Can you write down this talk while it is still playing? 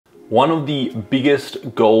One of the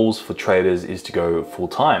biggest goals for traders is to go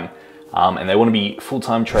full-time. And they want to be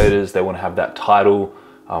full-time traders, they want to have that title,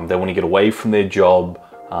 they want to get away from their job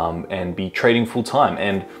and be trading full-time.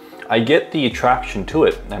 And I get the attraction to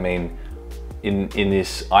it. I mean, in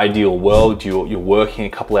this ideal world, you're working a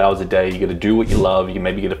couple hours a day, you get to do what you love, you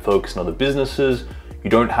maybe get to focus on other businesses, you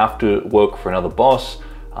don't have to work for another boss,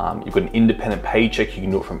 you've got an independent paycheck, you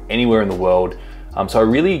can do it from anywhere in the world. So I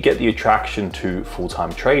really get the attraction to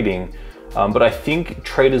full-time trading, but I think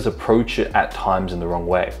traders approach it at times in the wrong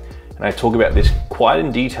way. And I talk about this quite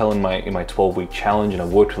in detail in my 12-week challenge, and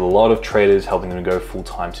I've worked with a lot of traders, helping them go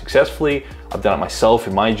full-time successfully. I've done it myself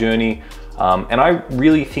in my journey. And I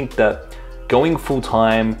really think that going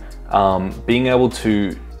full-time, being able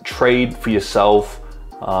to trade for yourself,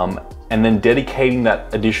 and then dedicating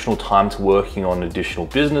that additional time to working on additional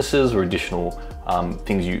businesses or additional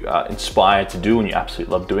things you are inspired to do and you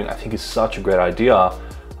absolutely love doing, I think is such a great idea.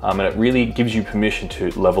 And it really gives you permission to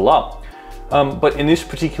level up. But in this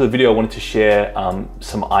particular video, I wanted to share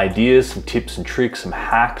some ideas, some tips and tricks, some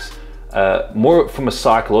hacks, more from a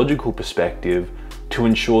psychological perspective to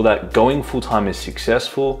ensure that going full-time is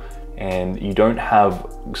successful and you don't have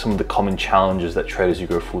some of the common challenges that traders who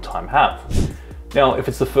go full-time have. Now, if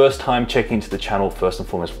it's the first time checking into the channel, first and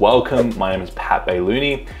foremost, welcome. My name is Pat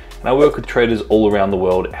Bailouni, and I work with traders all around the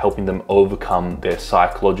world, helping them overcome their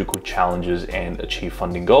psychological challenges and achieve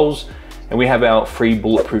funding goals. And we have our free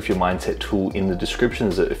Bulletproof Your Mindset tool in the description.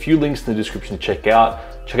 There's a few links in the description to check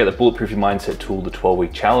out. Check out the Bulletproof Your Mindset tool, the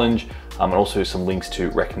 12-week challenge, and also some links to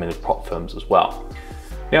recommended prop firms as well.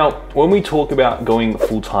 Now, when we talk about going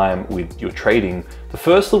full-time with your trading, the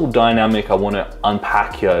first little dynamic I want to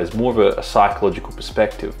unpack here is more of a psychological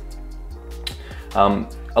perspective.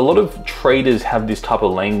 A lot of traders have this type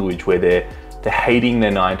of language where they're hating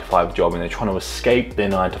their 9-to-5 job and they're trying to escape their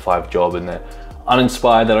 9-to-5 job and they're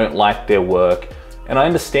uninspired, they don't like their work. And I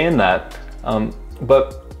understand that,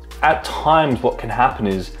 but at times what can happen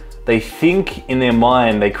is they think in their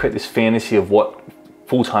mind, they create this fantasy of what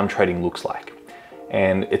full-time trading looks like.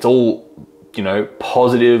 And it's all, you know,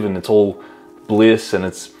 positive and it's all bliss and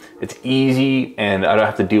it's easy and I don't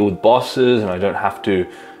have to deal with bosses and I don't have to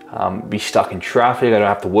be stuck in traffic, I don't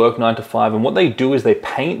have to work 9-to-5. And what they do is they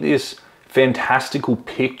paint this fantastical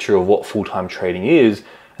picture of what full-time trading is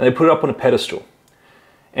and they put it up on a pedestal.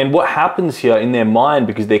 And what happens here in their mind,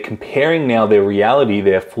 because they're comparing now their reality,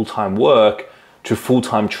 their full-time work, to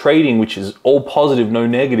full-time trading, which is all positive, no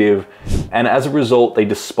negative, and as a result, they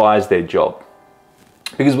despise their job.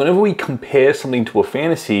 Because whenever we compare something to a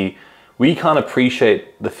fantasy, we can't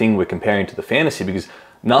appreciate the thing we're comparing to the fantasy because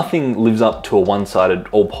nothing lives up to a one-sided,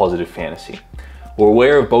 all positive fantasy. We're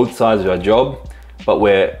aware of both sides of our job, but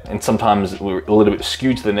sometimes we're a little bit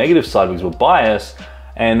skewed to the negative side because we're biased,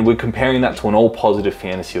 and we're comparing that to an all positive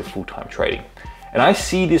fantasy of full-time trading. And I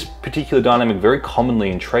see this particular dynamic very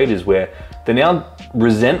commonly in traders where they're now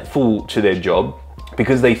resentful to their job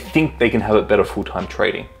because they think they can have it better full-time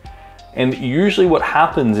trading. And usually what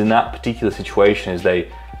happens in that particular situation is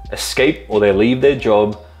they escape or they leave their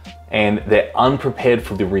job and they're unprepared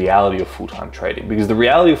for the reality of full-time trading, because the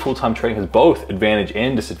reality of full-time trading has both advantage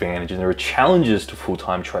and disadvantage, and there are challenges to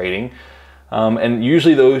full-time trading. And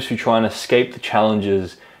usually those who try and escape the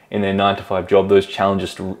challenges in their 9-to-5 job, those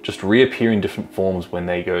challenges just reappear in different forms when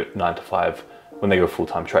they go 9-to-5, when they go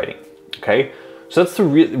full-time trading, okay? So that's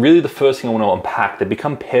really the first thing I want to unpack. They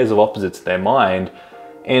become pairs of opposites in their mind.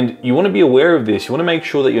 And you want to be aware of this. You want to make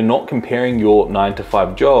sure that you're not comparing your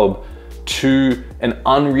 9-to-5 job to an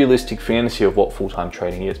unrealistic fantasy of what full-time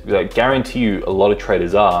trading is, because I guarantee you a lot of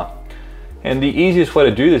traders are. And the easiest way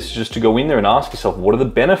to do this is just to go in there and ask yourself, what are the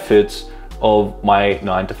benefits of my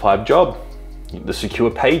 9-to-5 job? The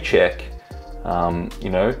secure paycheck, you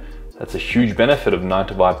know, that's a huge benefit of a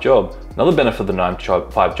 9-to-5 job. Another benefit of the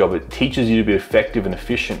 9-to-5 job, it teaches you to be effective and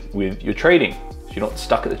efficient with your trading. So you're not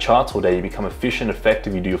stuck at the charts all day, you become efficient,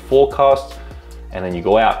 effective, you do your forecasts, and then you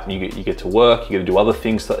go out and you get to work, you get to do other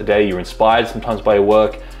things that day, you're inspired sometimes by your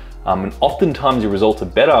work, and oftentimes your results are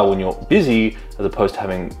better when you're busy as opposed to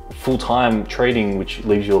having full-time trading, which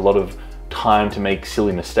leaves you a lot of time to make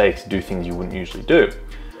silly mistakes, do things you wouldn't usually do.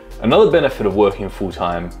 Another benefit of working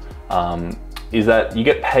full-time is that you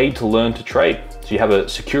get paid to learn to trade. So you have a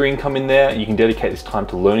secure income in there, you can dedicate this time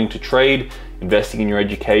to learning to trade, investing in your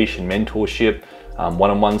education, mentorship,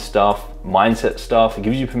 one-on-one stuff, mindset stuff. It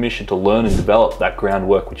gives you permission to learn and develop that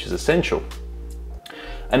groundwork, which is essential.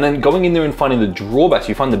 And then going in there and finding the drawbacks,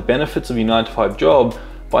 you find the benefits of your 9-to-5 job,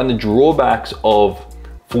 find the drawbacks of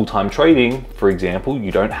full-time trading. For example,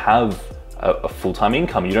 you don't have a full-time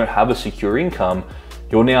income, you don't have a secure income,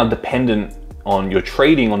 you're now dependent on your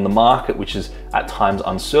trading on the market, which is at times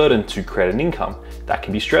uncertain, to create an income. That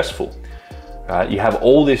can be stressful. You have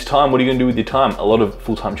all this time, what are you gonna do with your time? A lot of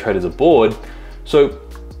full-time traders are bored. So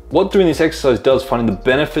what doing this exercise does, finding the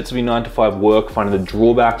benefits of your 9-to-5 work, finding the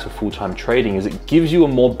drawbacks of full-time trading, is it gives you a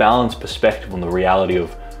more balanced perspective on the reality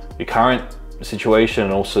of your current situation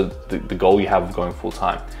and also the goal you have of going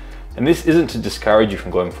full-time. And this isn't to discourage you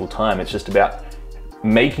from going full-time, it's just about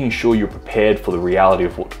making sure you're prepared for the reality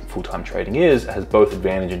of what full-time trading is. It has both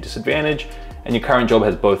advantage and disadvantage, and your current job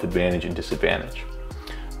has both advantage and disadvantage,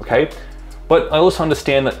 okay? But I also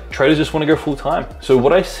understand that traders just want to go full-time. So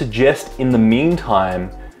what I suggest in the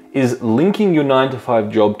meantime is linking your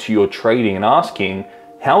 9-to-5 job to your trading and asking,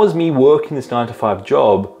 how is me working this 9-to-5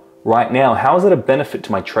 job right now, how is that a benefit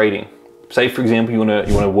to my trading? Say, for example, you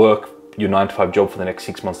wanna work your 9-to-5 job for the next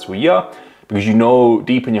 6 months to a year, because you know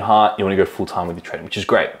deep in your heart you want to go full-time with your trading, which is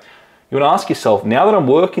great. You want to ask yourself, now that I'm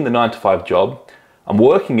working the 9-to-5 job, I'm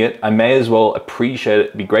working it, I may as well appreciate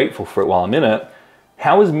it, be grateful for it while I'm in it.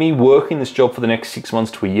 How is me working this job for the next 6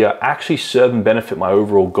 months to a year actually serve and benefit my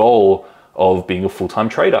overall goal of being a full-time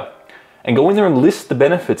trader? And go in there and list the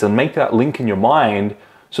benefits and make that link in your mind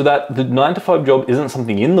so that the 9-to-5 job isn't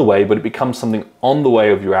something in the way, but it becomes something on the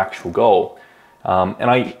way of your actual goal. And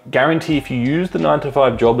I guarantee if you use the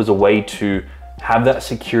 9-to-5 job as a way to have that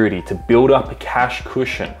security, to build up a cash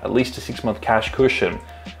cushion, at least a 6-month cash cushion,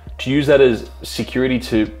 to use that as security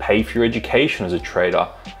to pay for your education as a trader,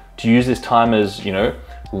 to use this time as, you know,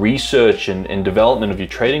 research and development of your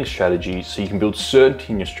trading strategy, so you can build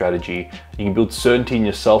certainty in your strategy, you can build certainty in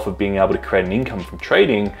yourself of being able to create an income from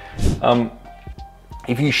trading.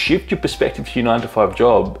 If you shift your perspective to your 9-to-5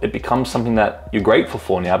 job, it becomes something that you're grateful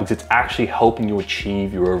for now because it's actually helping you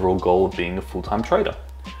achieve your overall goal of being a full-time trader.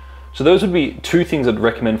 So those would be 2 things I'd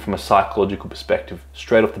recommend from a psychological perspective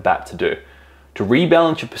straight off the bat to do. To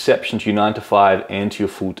rebalance your perception to your 9-to-5 and to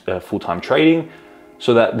your full-time trading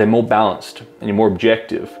so that they're more balanced and you're more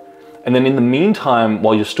objective. And then in the meantime,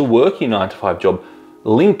 while you're still working a 9-to-5 job,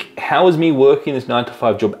 link how is me working this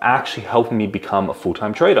 9-to-5 job actually helping me become a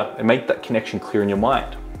full-time trader, and make that connection clear in your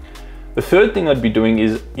mind. The third thing I'd be doing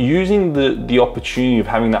is using the opportunity of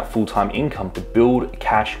having that full-time income to build a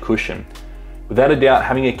cash cushion. Without a doubt,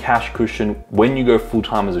 having a cash cushion when you go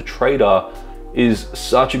full-time as a trader is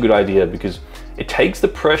such a good idea because it takes the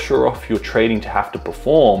pressure off your trading to have to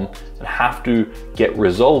perform and have to get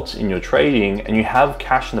results in your trading, and you have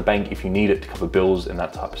cash in the bank if you need it to cover bills and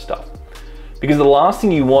that type of stuff. Because the last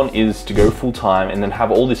thing you want is to go full-time and then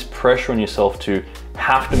have all this pressure on yourself to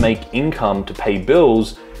have to make income to pay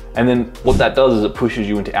bills. And then what that does is it pushes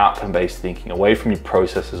you into outcome-based thinking, away from your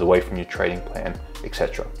processes, away from your trading plan,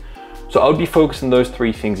 etc. So I would be focused on those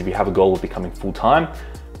 3 things if you have a goal of becoming full-time.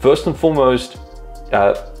 First and foremost,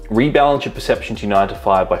 rebalance your perception to your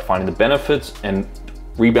 9-to-5 by finding the benefits, and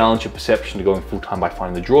rebalance your perception to going full-time by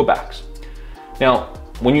finding the drawbacks. Now,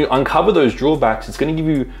 when you uncover those drawbacks, it's going to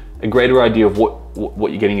give you a greater idea of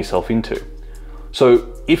what you're getting yourself into.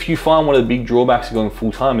 So if you find one of the big drawbacks of going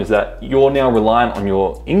full-time is that you're now reliant on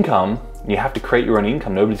your income, and you have to create your own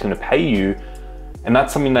income, nobody's going to pay you, and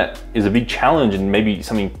that's something that is a big challenge and maybe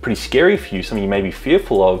something pretty scary for you, something you may be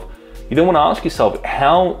fearful of, you then want to ask yourself,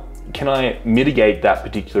 how can I mitigate that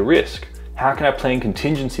particular risk? How can I plan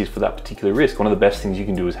contingencies for that particular risk? One of the best things you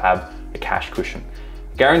can do is have a cash cushion.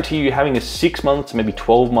 Guarantee you having a 6 months, maybe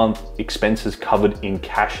 12-month expenses covered in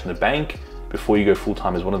cash in the bank before you go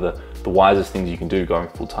full-time is one of the wisest things you can do going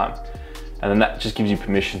full-time. And then that just gives you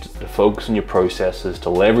permission to focus on your processes, to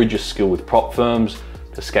leverage your skill with prop firms,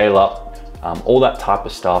 to scale up, all that type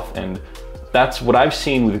of stuff. And that's what I've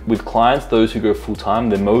seen with clients, those who go full-time,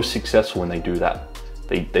 they're most successful when they do that.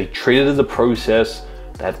 They treat it as a process,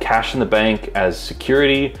 they have cash in the bank as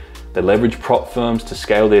security, they leverage prop firms to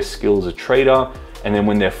scale their skills as a trader, and then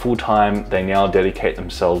when they're full-time, they now dedicate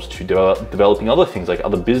themselves to developing other things like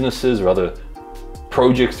other businesses or other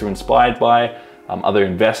projects they're inspired by, other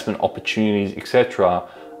investment opportunities, etc.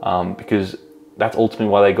 Because that's ultimately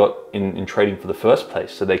why they got in trading for the first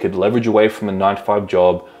place. So they could leverage away from a 9-to-5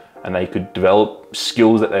 job and they could develop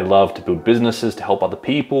skills that they love to build businesses, to help other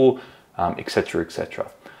people, etc.,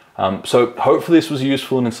 etc. So hopefully this was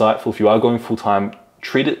useful and insightful. If you are going full-time,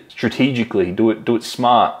 treat it strategically, do it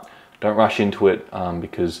smart. Don't rush into it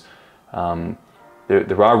because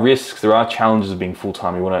there are risks, there are challenges of being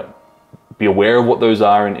full-time. You want to be aware of what those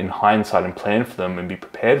are in hindsight and plan for them and be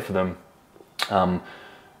prepared for them.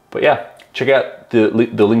 But yeah, check out the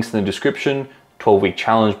links in the description. 12-week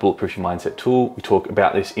challenge, bulletproof your mindset tool. We talk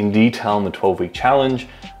about this in detail in the 12-week challenge,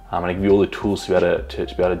 and I give you all the tools to be able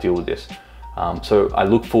to deal with this. So I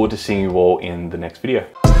look forward to seeing you all in the next video.